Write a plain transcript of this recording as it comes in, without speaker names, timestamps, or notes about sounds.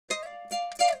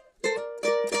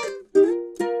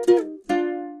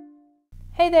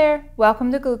Hey there,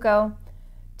 welcome to Glooko.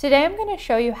 Today I'm going to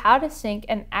show you how to sync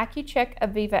an ACCU-CHEK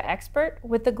Aviva Expert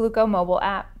with the Glooko mobile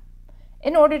app.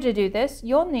 In order to do this,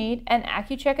 you'll need an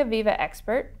ACCU-CHEK Aviva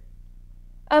Expert,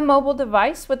 a mobile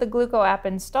device with the Glooko app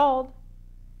installed,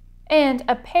 and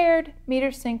a paired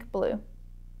MeterSync Blue.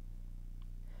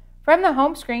 From the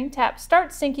home screen, tap Start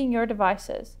Syncing Your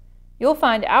Devices. You'll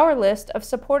find our list of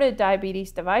supported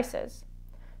diabetes devices.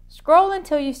 Scroll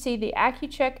until you see the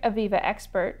ACCU-CHEK Aviva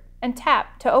Expert and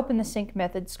tap to open the sync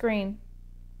method screen.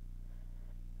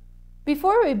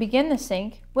 Before we begin the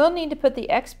sync, we'll need to put the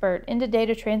expert into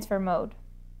data transfer mode.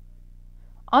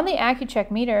 On the ACCU-CHEK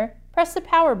meter, press the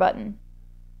power button.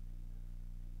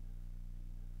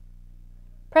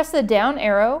 Press the down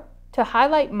arrow to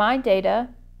highlight My Data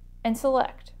and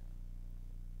select.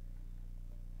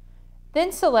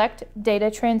 Then select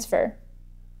Data Transfer.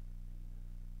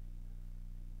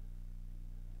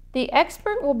 The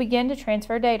expert will begin to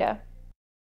transfer data.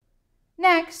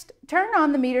 Next, turn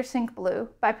on the MeterSync Blue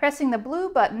by pressing the blue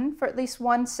button for at least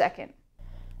 1 second.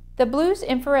 The blue's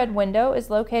infrared window is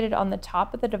located on the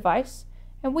top of the device,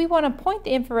 and we want to point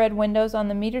the infrared windows on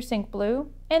the MeterSync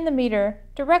Blue and the meter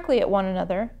directly at one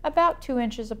another, about 2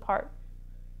 inches apart.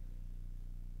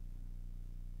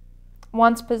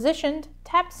 Once positioned,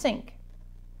 tap Sync.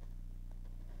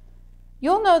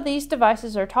 You'll know these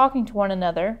devices are talking to one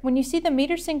another when you see the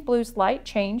MeterSync Blue's light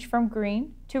change from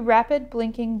green to rapid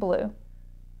blinking blue.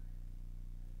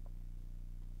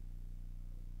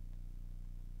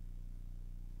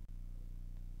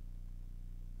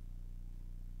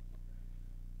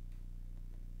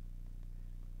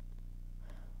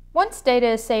 Once data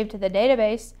is saved to the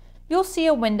database, you'll see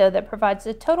a window that provides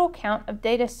the total count of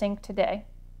data synced today.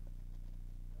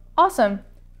 Awesome!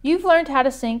 You've learned how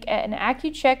to sync an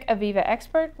ACCU-CHEK Aviva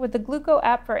Expert with the Glooko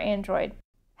app for Android.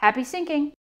 Happy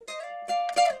syncing!